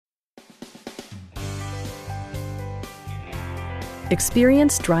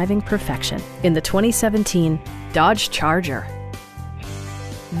Experience driving perfection in the 2017 Dodge Charger.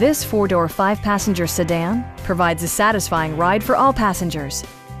 This four-door, five-passenger sedan provides a satisfying ride for all passengers.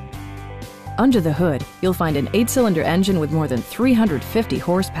 Under the hood, you'll find an 8-cylinder engine with more than 350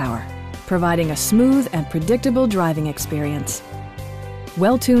 horsepower, providing a smooth and predictable driving experience.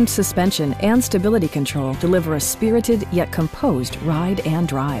 Well-tuned suspension and stability control deliver a spirited yet composed ride and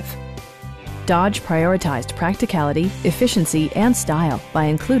drive. Dodge prioritized practicality, efficiency, and style by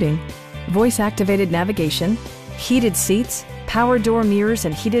including voice-activated navigation, heated seats, power door mirrors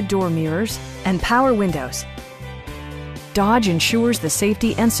and heated door mirrors, and power windows. Dodge ensures the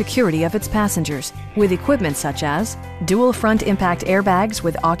safety and security of its passengers with equipment such as dual front impact airbags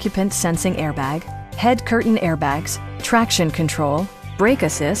with occupant sensing airbag, head curtain airbags, traction control, brake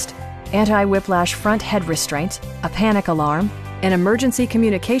assist, anti-whiplash front head restraints, a panic alarm, an emergency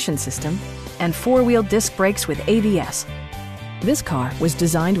communication system, and four-wheel disc brakes with ABS. This car was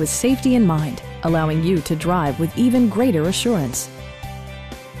designed with safety in mind, allowing you to drive with even greater assurance.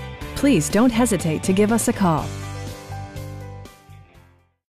 Please don't hesitate to give us a call.